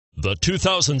The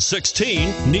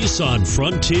 2016 Nissan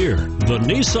Frontier. The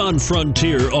Nissan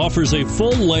Frontier offers a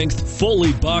full-length,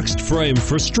 fully boxed frame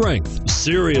for strength,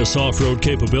 serious off-road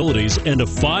capabilities, and a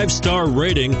 5-star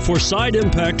rating for side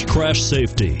impact crash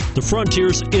safety. The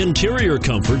Frontier's interior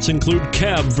comforts include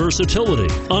cab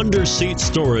versatility, under-seat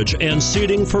storage, and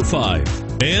seating for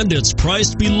 5. And it's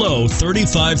priced below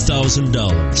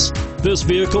 $35,000. This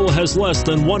vehicle has less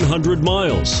than 100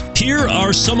 miles. Here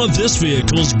are some of this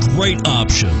vehicle's great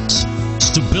options: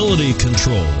 stability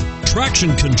control,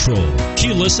 traction control,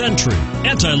 keyless entry,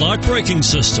 anti-lock braking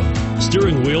system,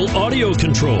 steering wheel audio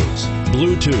controls,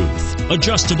 Bluetooth,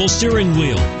 adjustable steering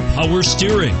wheel, power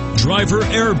steering, driver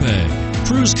airbag,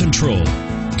 cruise control.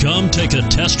 Come take a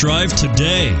test drive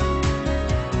today.